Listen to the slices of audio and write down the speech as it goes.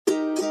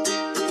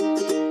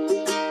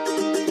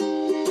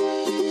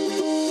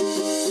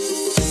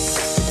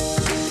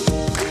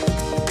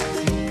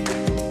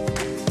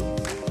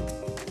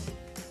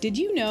Did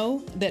you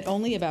know that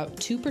only about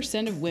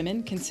 2% of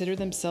women consider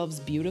themselves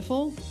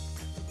beautiful?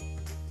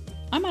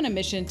 I'm on a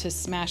mission to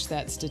smash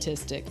that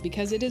statistic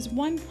because it is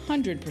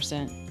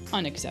 100%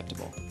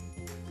 unacceptable.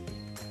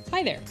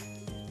 Hi there,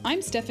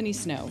 I'm Stephanie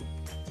Snow,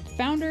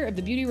 founder of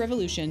The Beauty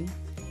Revolution,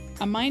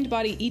 a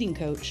mind-body eating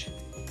coach,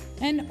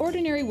 an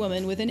ordinary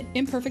woman with an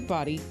imperfect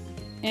body,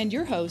 and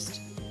your host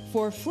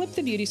for Flip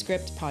the Beauty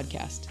Script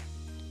podcast.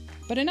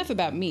 But enough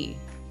about me.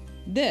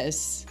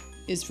 This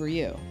is for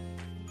you.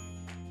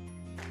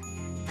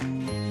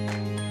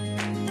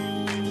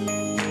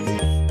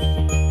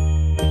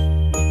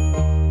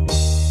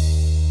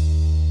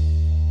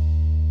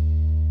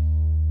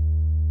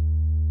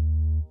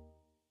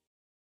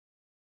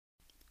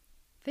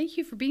 Thank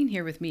you for being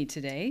here with me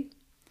today.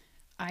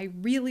 I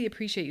really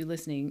appreciate you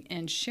listening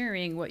and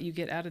sharing what you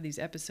get out of these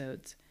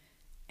episodes.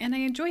 And I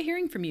enjoy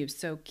hearing from you,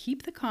 so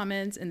keep the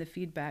comments and the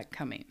feedback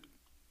coming.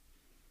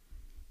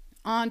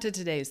 On to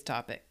today's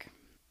topic.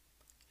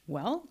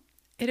 Well,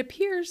 it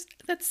appears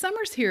that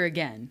summer's here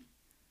again.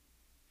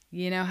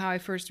 You know how I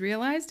first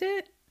realized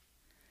it?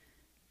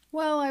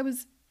 Well, I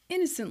was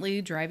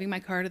innocently driving my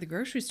car to the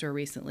grocery store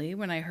recently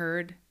when I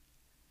heard,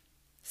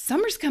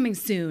 "Summer's coming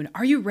soon.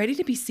 Are you ready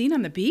to be seen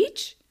on the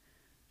beach?"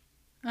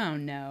 Oh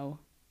no.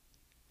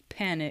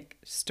 Panic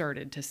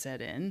started to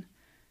set in,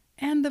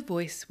 and the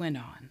voice went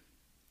on.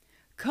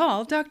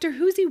 "Call Dr.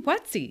 Whoosie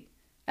Whatsy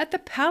at the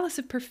Palace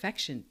of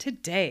Perfection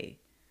today."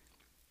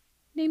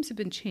 Names have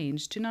been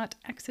changed to not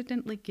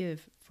accidentally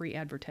give free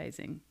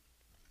advertising.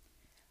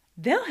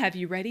 They'll have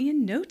you ready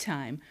in no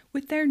time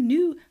with their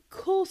new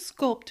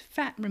CoolSculpt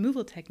fat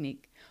removal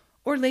technique,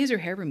 or laser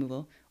hair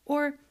removal,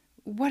 or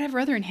whatever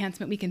other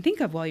enhancement we can think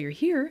of while you're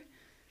here.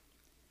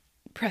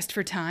 Pressed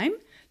for time?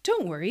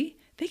 Don't worry,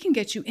 they can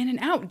get you in and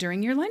out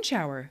during your lunch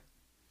hour.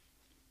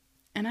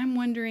 And I'm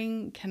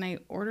wondering, can I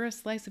order a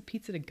slice of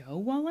pizza to go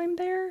while I'm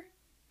there?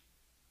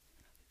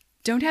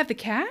 Don't have the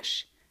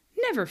cash?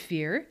 Never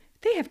fear,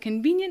 they have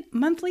convenient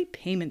monthly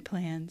payment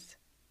plans.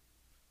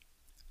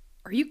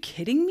 Are you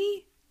kidding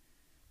me?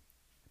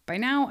 By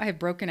now, I have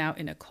broken out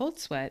in a cold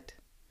sweat,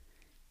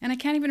 and I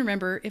can't even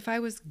remember if I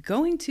was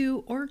going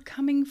to or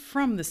coming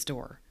from the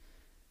store.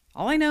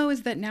 All I know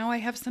is that now I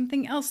have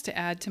something else to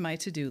add to my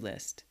to-do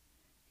list.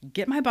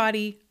 Get my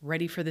body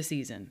ready for the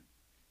season.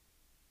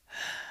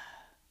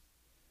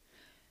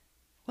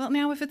 Well,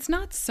 now, if it's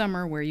not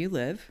summer where you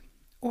live,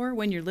 or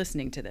when you're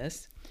listening to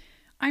this,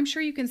 I'm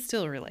sure you can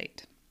still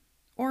relate.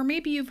 Or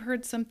maybe you've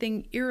heard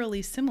something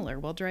eerily similar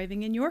while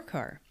driving in your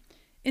car,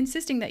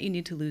 insisting that you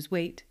need to lose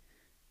weight,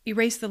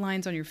 erase the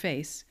lines on your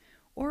face,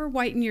 or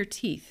whiten your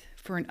teeth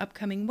for an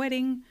upcoming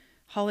wedding,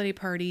 holiday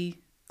party,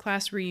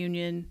 class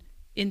reunion,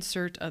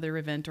 insert other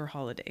event or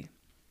holiday.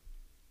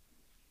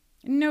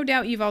 No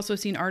doubt you've also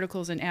seen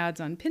articles and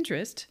ads on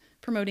Pinterest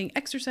promoting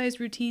exercise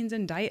routines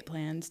and diet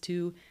plans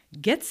to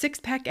get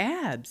six-pack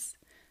abs,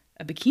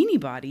 a bikini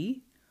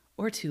body,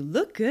 or to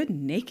look good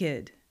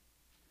naked.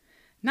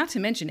 Not to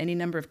mention any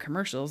number of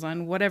commercials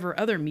on whatever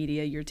other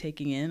media you're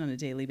taking in on a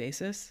daily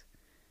basis.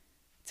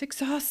 It's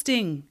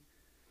exhausting.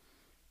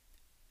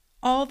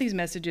 All these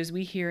messages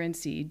we hear and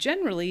see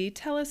generally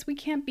tell us we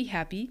can't be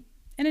happy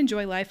and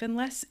enjoy life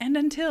unless and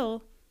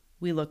until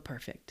we look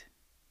perfect.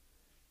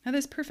 Now,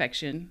 this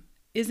perfection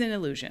is an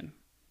illusion.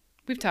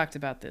 We've talked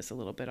about this a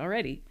little bit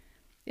already.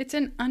 It's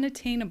an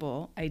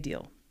unattainable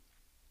ideal.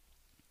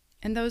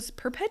 And those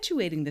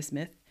perpetuating this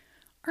myth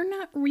are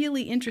not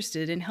really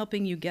interested in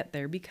helping you get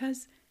there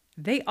because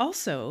they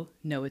also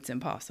know it's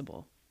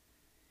impossible.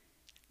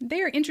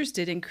 They are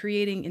interested in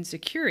creating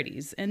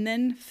insecurities and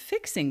then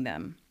fixing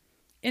them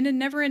in a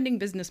never-ending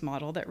business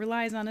model that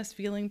relies on us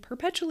feeling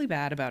perpetually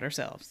bad about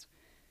ourselves.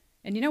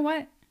 And you know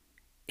what?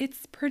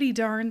 It's pretty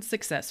darn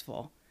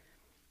successful.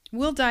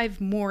 We'll dive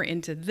more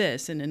into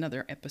this in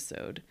another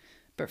episode,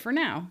 but for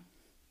now,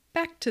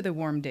 back to the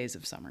warm days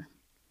of summer.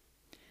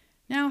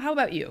 Now, how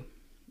about you?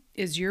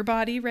 Is your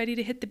body ready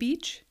to hit the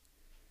beach?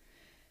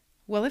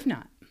 Well, if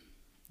not,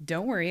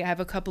 don't worry, I have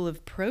a couple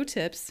of pro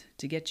tips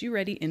to get you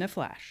ready in a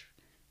flash.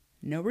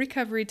 No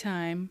recovery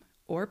time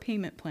or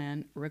payment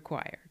plan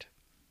required.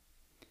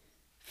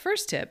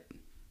 First tip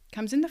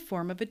comes in the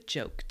form of a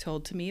joke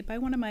told to me by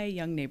one of my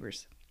young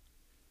neighbors.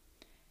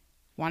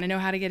 Want to know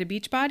how to get a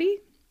beach body?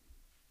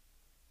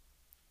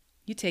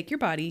 You take your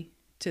body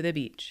to the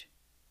beach,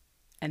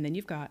 and then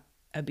you've got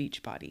a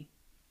beach body.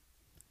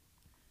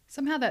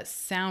 Somehow that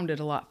sounded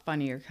a lot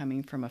funnier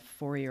coming from a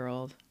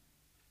 4-year-old.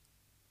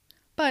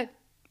 But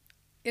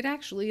it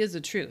actually is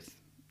the truth,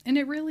 and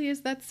it really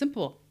is that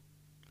simple.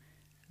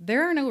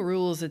 There are no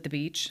rules at the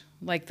beach,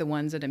 like the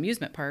ones at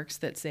amusement parks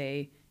that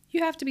say,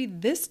 you have to be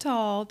this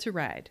tall to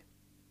ride.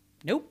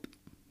 Nope,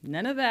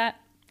 none of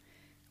that.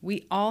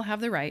 We all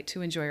have the right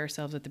to enjoy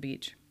ourselves at the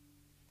beach,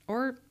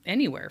 or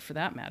anywhere for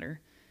that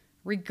matter,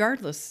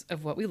 regardless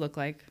of what we look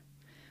like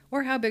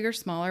or how big or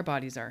small our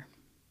bodies are.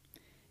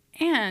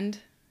 And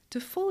to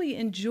fully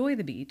enjoy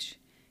the beach,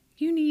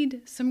 you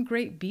need some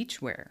great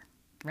beach wear,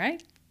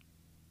 right?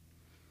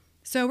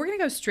 So we're going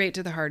to go straight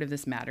to the heart of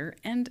this matter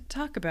and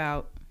talk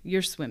about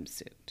your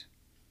swimsuit.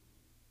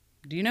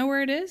 Do you know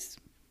where it is?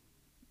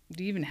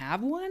 Do you even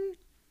have one?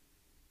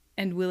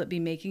 And will it be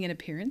making an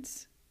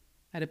appearance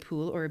at a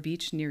pool or a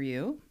beach near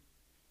you?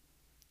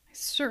 I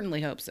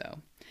certainly hope so.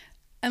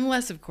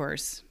 Unless, of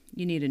course,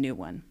 you need a new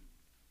one.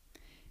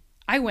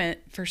 I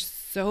went for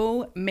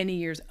so many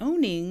years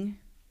owning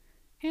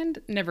and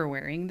never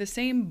wearing the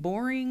same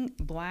boring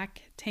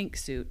black tank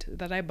suit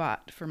that I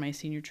bought for my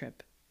senior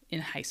trip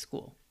in high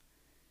school.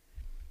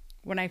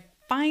 When I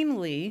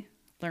finally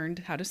learned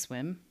how to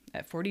swim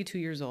at 42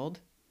 years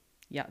old,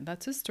 yeah,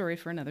 that's a story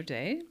for another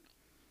day,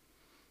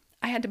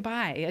 I had to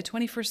buy a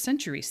 21st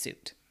century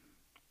suit.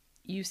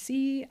 You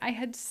see, I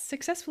had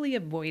successfully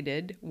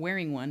avoided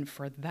wearing one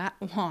for that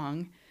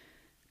long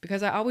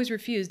because I always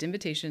refused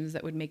invitations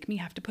that would make me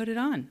have to put it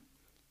on,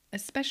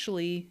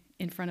 especially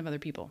in front of other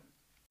people.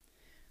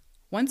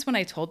 Once when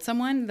I told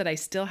someone that I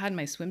still had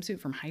my swimsuit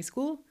from high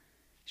school,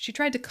 she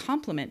tried to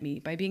compliment me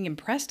by being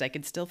impressed I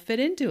could still fit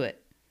into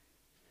it.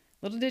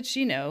 Little did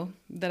she know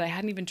that I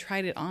hadn't even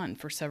tried it on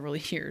for several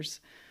years,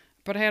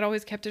 but I had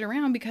always kept it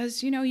around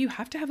because, you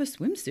have to have a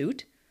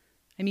swimsuit.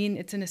 I mean,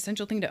 it's an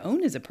essential thing to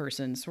own as a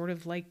person, sort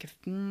of like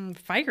a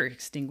fire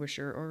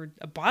extinguisher or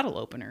a bottle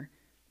opener.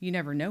 You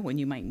never know when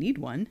you might need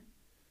one.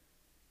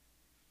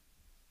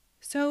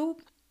 So,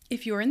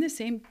 if you're in the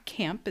same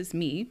camp as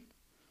me,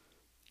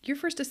 your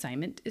first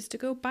assignment is to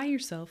go buy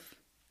yourself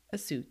a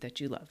suit that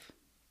you love.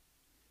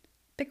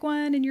 Pick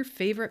one in your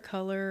favorite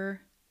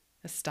color,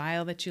 a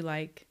style that you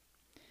like.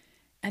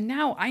 And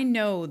now I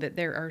know that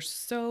there are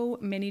so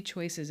many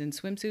choices in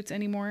swimsuits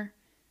anymore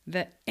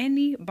that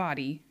any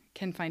body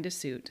can find a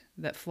suit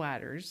that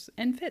flatters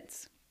and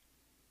fits.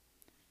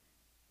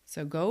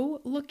 So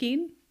go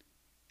looking.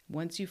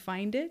 Once you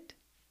find it,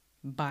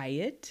 buy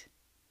it,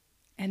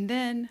 and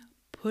then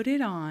put it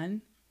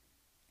on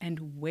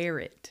and wear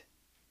it.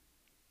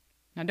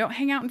 Now, don't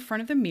hang out in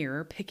front of the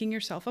mirror picking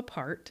yourself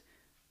apart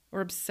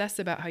or obsess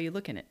about how you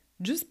look in it.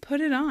 Just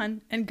put it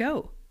on and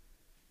go.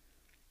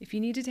 If you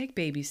need to take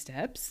baby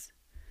steps,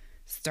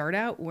 start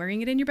out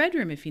wearing it in your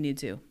bedroom if you need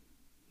to,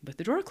 with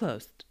the door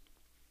closed.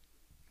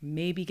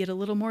 Maybe get a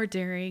little more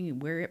daring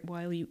and wear it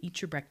while you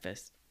eat your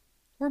breakfast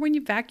or when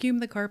you vacuum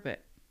the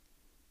carpet.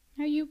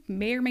 Now, you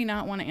may or may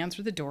not want to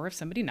answer the door if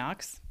somebody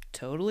knocks.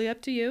 Totally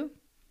up to you.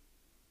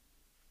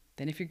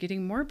 Then if you're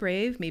getting more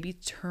brave, maybe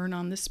turn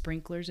on the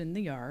sprinklers in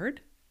the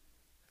yard,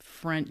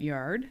 front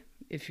yard,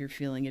 if you're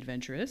feeling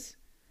adventurous,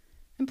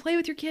 and play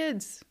with your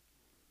kids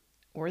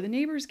or the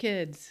neighbor's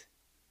kids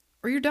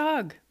or your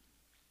dog.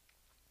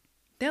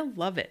 They'll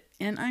love it,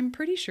 and I'm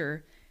pretty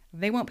sure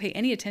they won't pay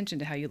any attention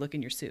to how you look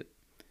in your suit.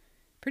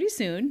 Pretty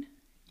soon,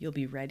 you'll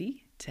be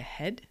ready to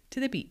head to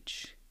the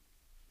beach.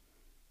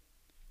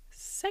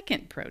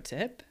 Second pro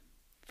tip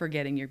for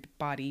getting your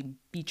body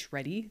beach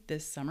ready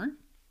this summer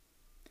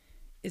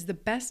is the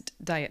best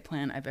diet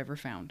plan I've ever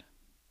found.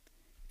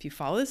 If you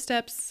follow the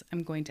steps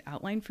I'm going to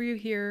outline for you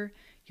here,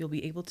 you'll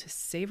be able to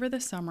savor the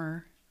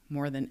summer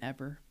more than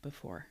ever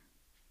before.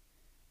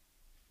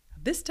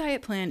 This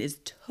diet plan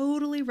is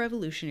totally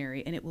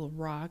revolutionary and it will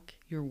rock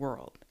your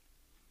world.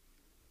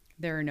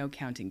 There are no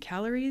counting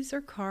calories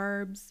or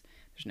carbs.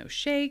 There's no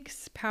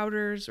shakes,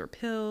 powders, or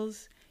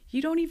pills.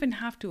 You don't even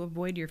have to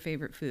avoid your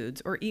favorite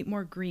foods or eat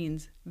more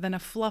greens than a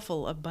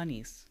fluffle of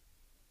bunnies.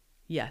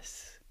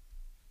 Yes,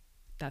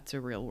 that's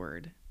a real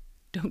word.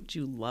 Don't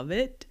you love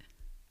it?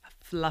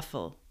 A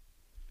fluffle.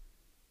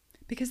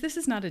 Because this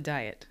is not a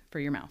diet for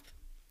your mouth.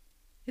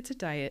 It's a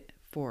diet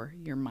for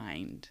your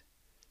mind.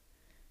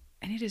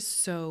 And it is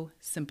so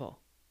simple.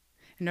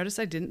 And notice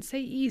I didn't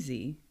say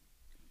easy,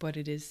 but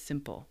it is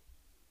simple.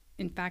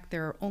 In fact,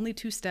 there are only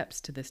 2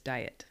 steps to this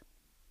diet.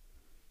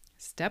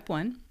 Step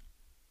 1,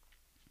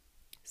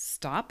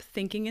 stop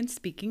thinking and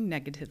speaking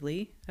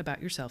negatively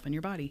about yourself and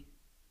your body.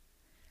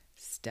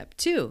 Step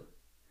 2,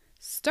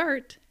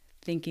 start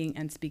thinking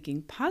and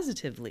speaking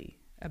positively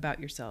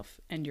about yourself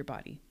and your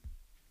body.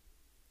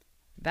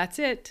 That's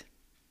it.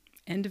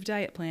 End of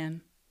diet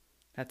plan.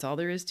 That's all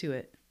there is to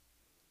it.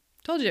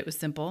 Told you it was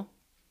simple.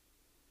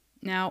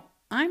 Now,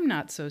 I'm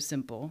not so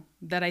simple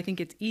that I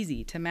think it's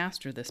easy to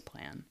master this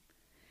plan.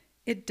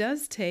 It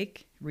does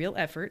take real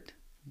effort,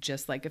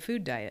 just like a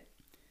food diet.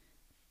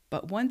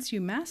 But once you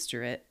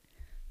master it,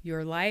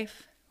 your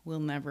life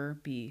will never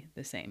be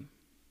the same.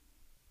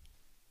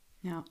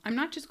 Now, I'm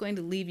not just going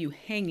to leave you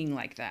hanging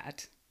like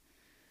that.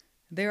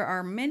 There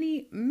are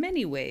many,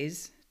 many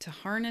ways to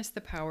harness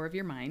the power of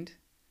your mind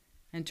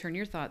and turn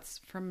your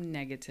thoughts from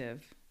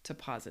negative to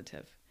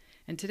positive.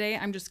 And today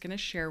I'm just going to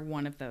share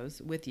one of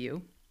those with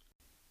you.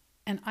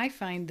 And I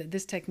find that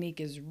this technique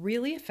is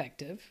really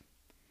effective.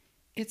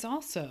 It's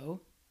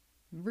also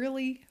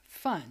really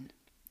fun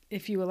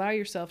if you allow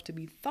yourself to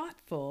be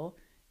thoughtful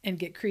and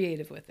get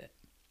creative with it.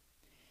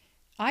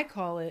 I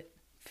call it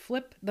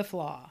flip the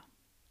flaw.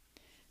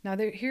 Now,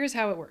 here's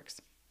how it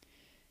works.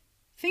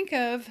 Think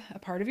of a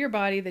part of your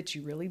body that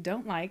you really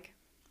don't like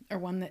or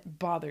one that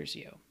bothers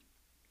you.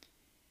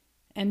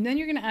 And then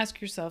you're going to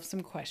ask yourself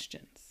some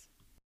questions.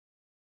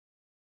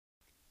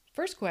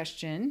 First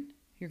question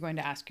you're going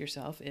to ask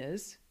yourself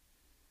is,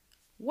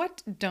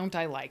 what don't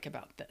I like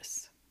about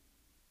this?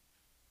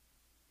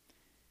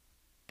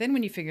 Then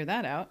when you figure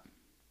that out,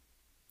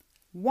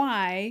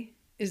 why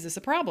is this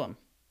a problem?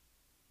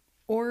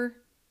 Or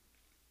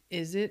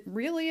is it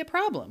really a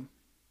problem?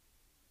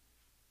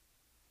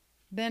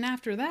 Then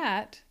after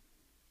that,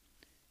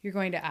 you're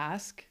going to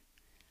ask,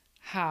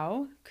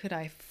 how could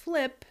I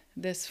flip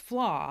this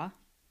flaw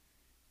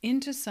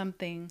into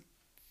something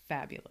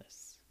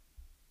fabulous?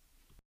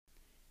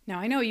 Now,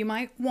 I know you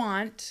might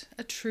want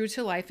a true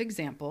to life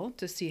example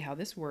to see how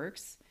this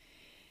works.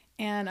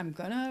 And I'm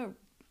going to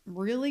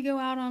really go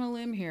out on a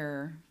limb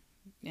here.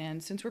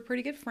 And since we're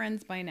pretty good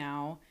friends by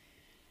now,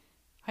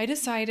 I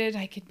decided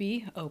I could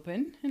be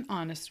open and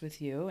honest with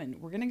you.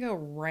 And we're going to go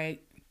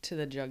right to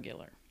the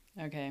jugular.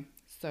 Okay,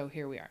 so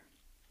here we are.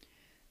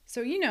 So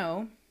you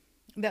know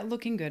that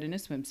looking good in a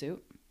swimsuit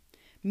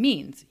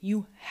means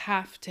you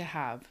have to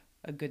have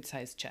a good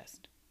sized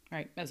chest,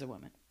 right, as a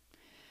woman.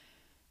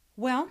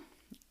 Well,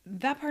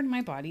 that part of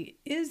my body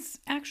is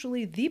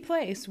actually the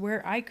place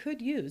where I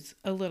could use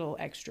a little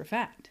extra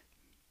fat.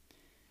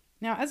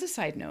 Now, as a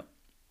side note,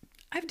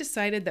 I've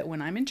decided that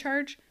when I'm in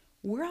charge,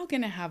 we're all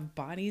going to have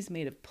bodies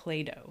made of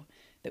Play-Doh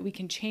that we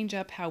can change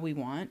up how we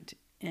want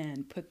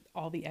and put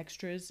all the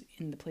extras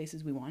in the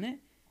places we want it.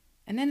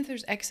 And then if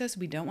there's excess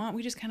we don't want,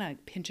 we just kind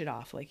of pinch it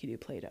off like you do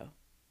Play-Doh.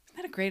 Isn't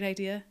that a great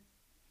idea?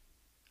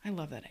 I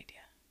love that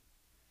idea.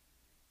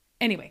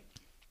 Anyway,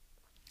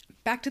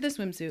 back to the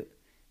swimsuit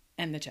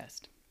and the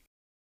chest.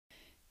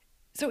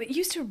 So it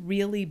used to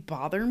really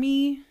bother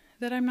me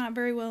that I'm not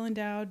very well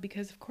endowed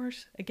because, of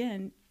course,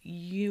 again,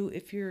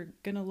 if you're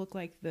going to look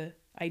like the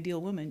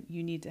ideal woman,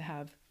 you need to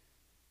have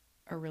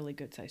a really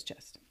good sized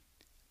chest.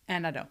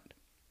 And I don't.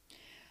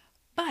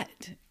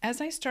 But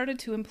as I started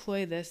to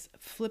employ this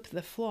flip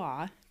the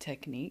flaw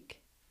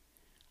technique,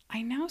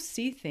 I now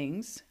see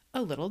things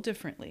a little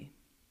differently.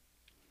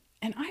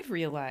 And I've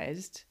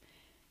realized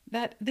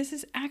that this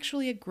is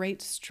actually a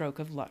great stroke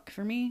of luck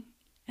for me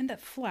and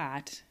that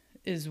flat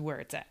is where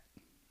it's at.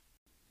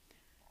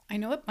 I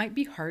know it might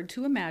be hard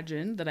to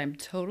imagine that I'm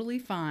totally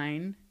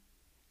fine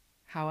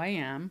how I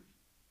am,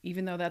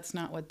 even though that's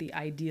not what the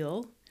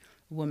ideal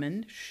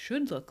woman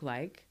should look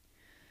like.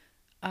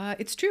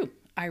 It's true.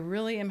 I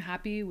really am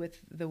happy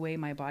with the way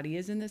my body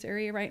is in this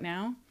area right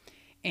now.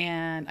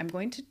 And I'm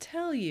going to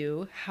tell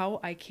you how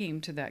I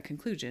came to that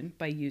conclusion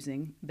by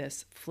using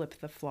this flip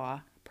the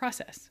flaw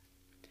process.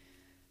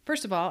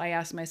 First of all, I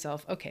asked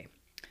myself, okay,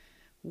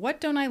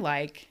 what don't I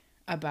like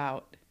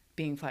about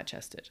being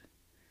flat-chested?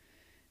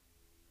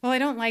 Well, I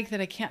don't like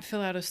that I can't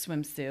fill out a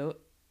swimsuit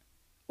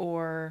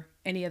or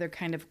any other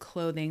kind of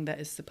clothing that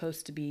is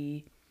supposed to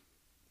be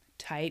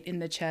tight in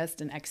the chest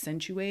and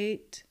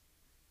accentuate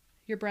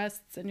your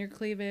breasts and your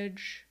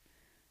cleavage.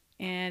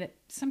 And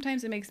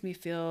sometimes it makes me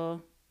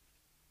feel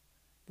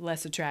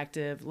less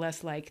attractive,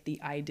 less like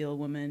the ideal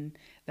woman,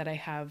 that I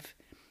have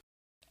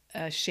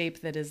a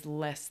shape that is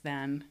less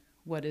than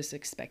what is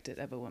expected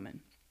of a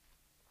woman.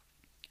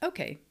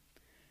 Okay,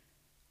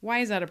 why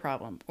is that a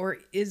problem? Or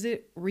is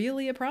it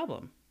really a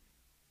problem?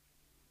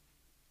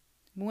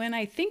 When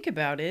I think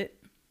about it,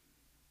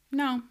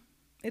 no,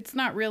 it's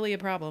not really a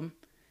problem.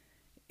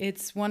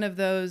 It's one of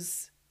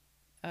those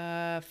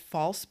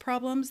false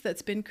problems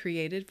that's been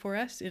created for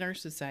us in our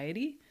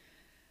society,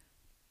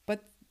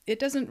 but it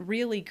doesn't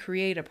really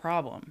create a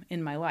problem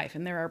in my life.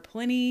 And there are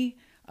plenty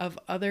of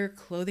other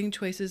clothing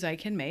choices I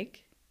can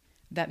make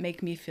that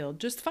make me feel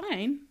just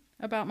fine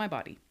about my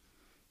body.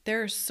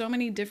 There are so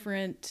many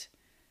different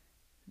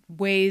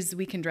ways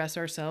we can dress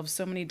ourselves,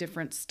 so many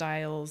different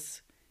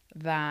styles,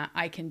 that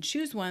I can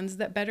choose ones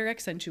that better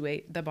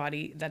accentuate the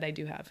body that I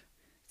do have.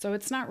 So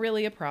it's not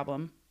really a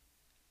problem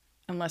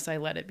unless I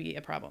let it be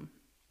a problem.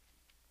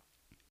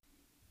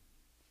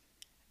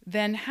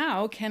 Then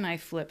how can I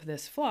flip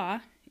this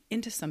flaw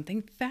into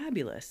something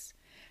fabulous?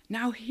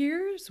 Now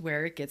here's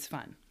where it gets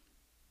fun.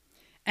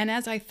 And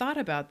as I thought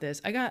about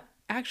this, I got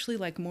actually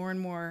more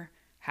and more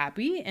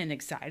happy and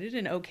excited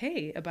and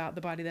okay about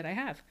the body that I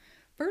have.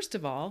 First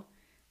of all,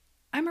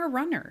 I'm a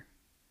runner.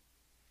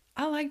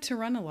 I like to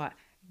run a lot.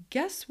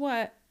 Guess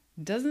what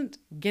doesn't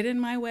get in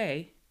my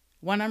way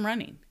when I'm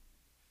running?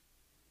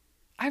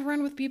 I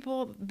run with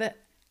people that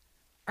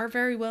are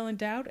very well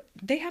endowed.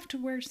 They have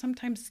to wear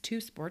sometimes 2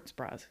 sports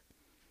bras.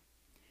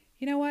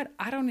 You know what?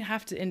 I don't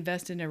have to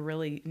invest in a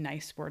really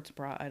nice sports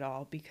bra at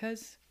all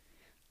because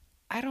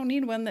I don't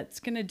need one that's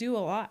going to do a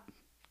lot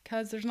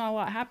because there's not a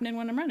lot happening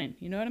when I'm running.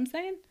 You know what I'm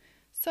saying?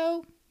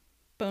 So,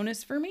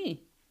 bonus for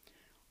me.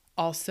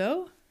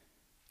 Also,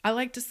 I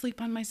like to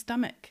sleep on my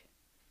stomach.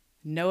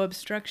 No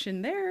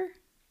obstruction there.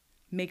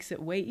 Makes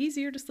it way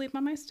easier to sleep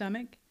on my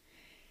stomach.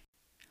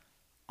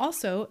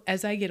 Also,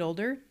 as I get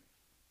older,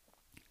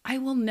 I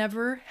will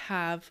never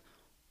have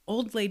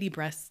old lady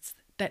breasts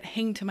that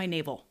hang to my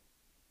navel.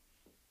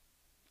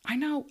 I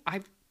know,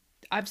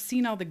 I've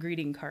seen all the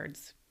greeting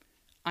cards.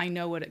 I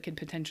know what it could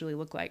potentially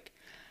look like.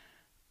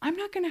 I'm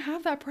not going to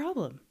have that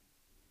problem.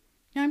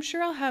 Now, I'm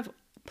sure I'll have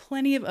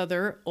plenty of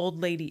other old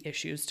lady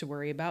issues to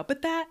worry about,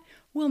 but that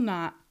will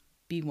not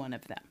be one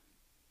of them.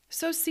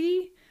 So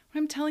see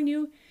what I'm telling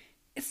you?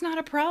 It's not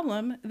a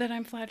problem that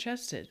I'm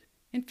flat-chested.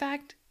 In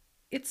fact,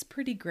 it's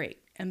pretty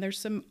great. and there's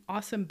some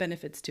awesome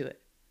benefits to it.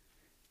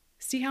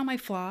 See how my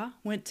flaw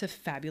went to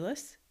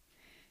fabulous?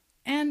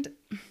 And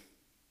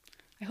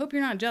I hope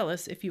you're not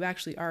jealous if you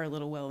actually are a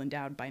little well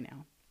endowed by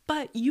now.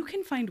 But you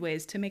can find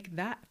ways to make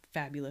that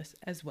fabulous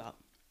as well.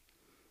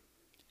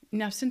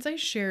 Now, since I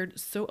shared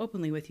so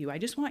openly with you, I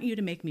just want you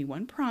to make me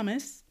one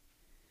promise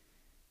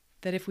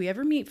that if we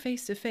ever meet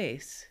face to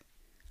face,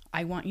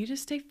 I want you to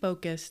stay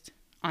focused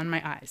on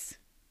my eyes.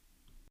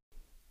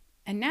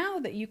 And now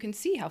that you can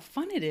see how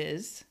fun it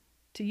is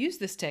to use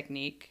this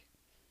technique,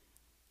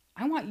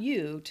 I want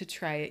you to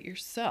try it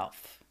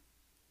yourself.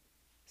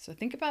 So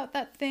think about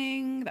that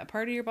thing, that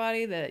part of your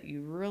body that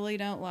you really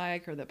don't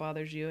like or that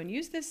bothers you, and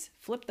use this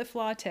flip the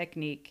flaw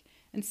technique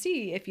and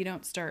see if you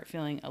don't start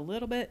feeling a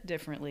little bit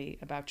differently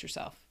about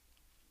yourself.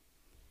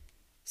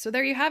 So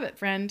there you have it,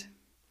 friend.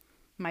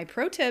 My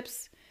pro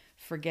tips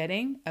for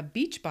getting a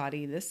beach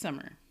body this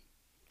summer.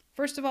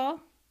 First of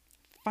all,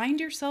 find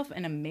yourself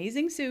an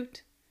amazing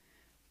suit,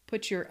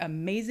 put your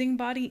amazing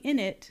body in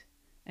it,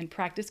 and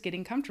practice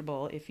getting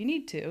comfortable if you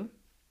need to.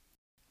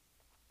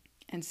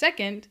 And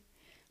second,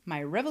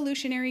 my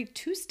revolutionary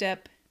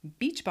 2-step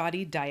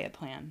Beachbody diet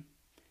plan.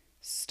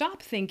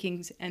 Stop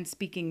thinking and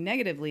speaking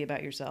negatively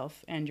about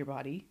yourself and your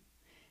body,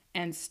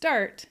 and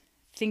start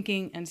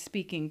thinking and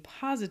speaking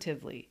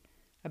positively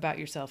about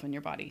yourself and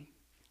your body.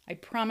 I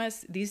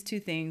promise these 2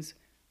 things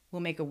will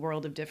make a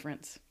world of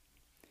difference.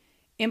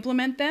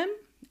 Implement them,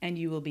 and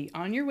you will be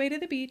on your way to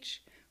the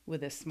beach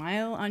with a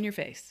smile on your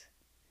face.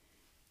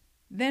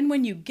 Then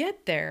when you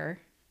get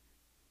there,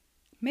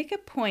 make a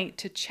point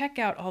to check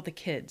out all the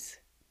kids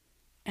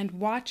and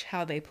watch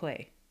how they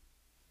play.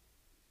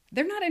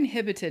 They're not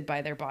inhibited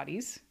by their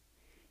bodies.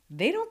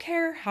 They don't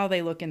care how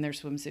they look in their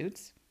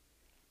swimsuits.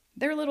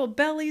 Their little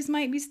bellies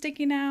might be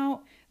sticking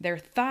out, their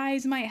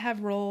thighs might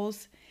have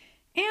rolls,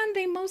 and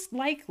they most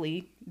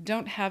likely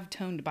don't have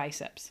toned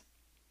biceps.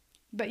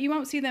 But you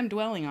won't see them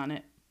dwelling on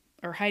it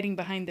or hiding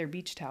behind their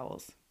beach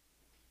towels.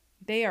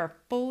 They are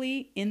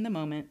fully in the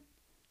moment,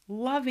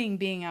 loving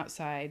being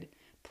outside,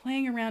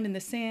 playing around in the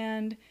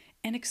sand,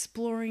 and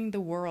exploring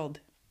the world.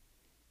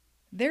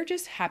 They're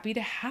just happy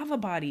to have a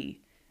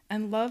body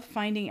and love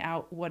finding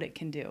out what it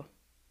can do.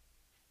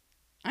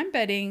 I'm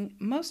betting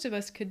most of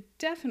us could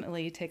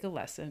definitely take a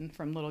lesson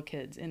from little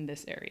kids in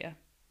this area.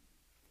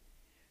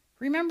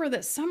 Remember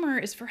that summer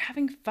is for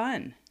having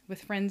fun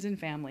with friends and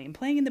family and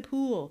playing in the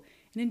pool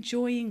and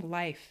enjoying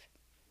life.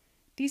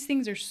 These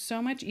things are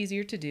so much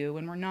easier to do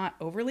when we're not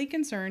overly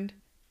concerned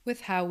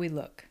with how we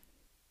look.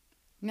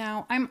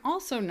 Now, I'm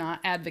also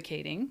not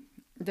advocating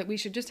that we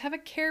should just have a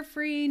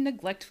carefree,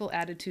 neglectful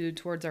attitude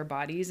towards our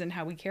bodies and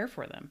how we care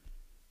for them.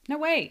 No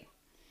way.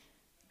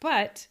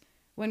 But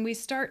when we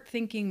start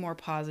thinking more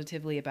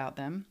positively about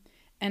them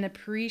and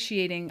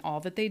appreciating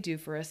all that they do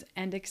for us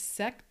and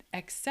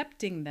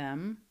accepting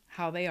them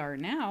how they are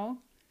now,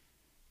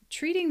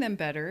 treating them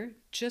better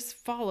just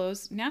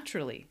follows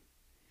naturally.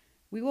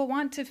 We will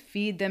want to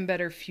feed them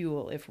better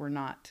fuel if we're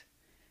not.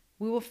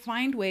 We will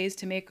find ways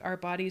to make our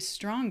bodies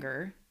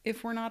stronger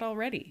if we're not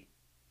already.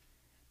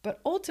 But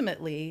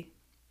ultimately,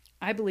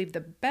 I believe the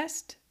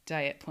best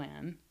diet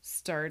plan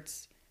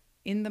starts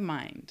in the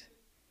mind.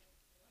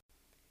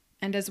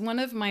 And as one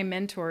of my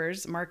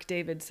mentors, Mark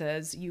David,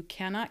 says, you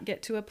cannot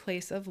get to a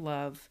place of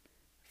love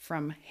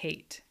from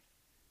hate.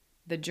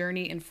 The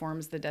journey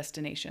informs the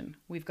destination.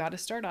 We've got to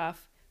start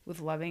off with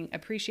loving,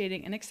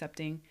 appreciating, and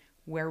accepting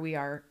where we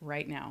are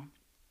right now.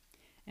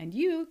 And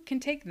you can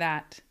take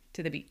that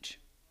to the beach.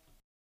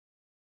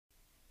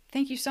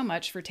 Thank you so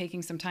much for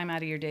taking some time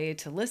out of your day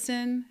to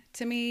listen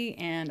to me,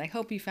 and I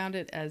hope you found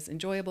it as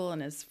enjoyable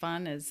and as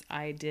fun as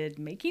I did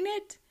making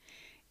it.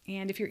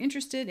 And if you're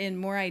interested in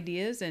more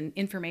ideas and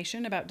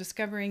information about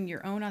discovering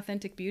your own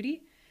authentic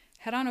beauty,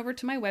 head on over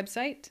to my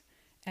website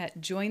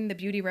at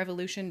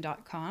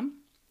jointhebeautyrevolution.com.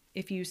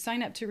 If you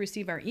sign up to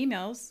receive our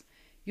emails,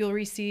 you'll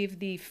receive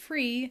the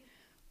free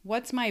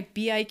What's My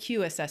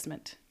BIQ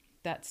assessment.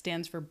 That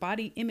stands for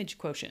Body Image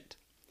Quotient.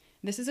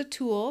 This is a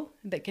tool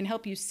that can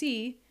help you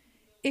see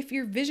if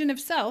your vision of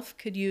self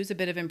could use a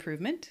bit of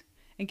improvement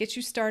and get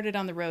you started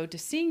on the road to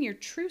seeing your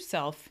true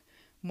self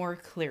more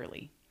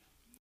clearly.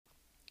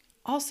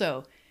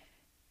 Also,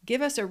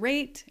 give us a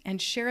rate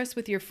and share us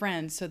with your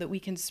friends so that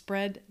we can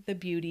spread the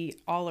beauty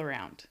all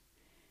around.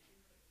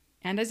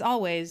 And as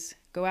always,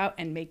 go out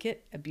and make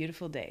it a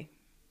beautiful day.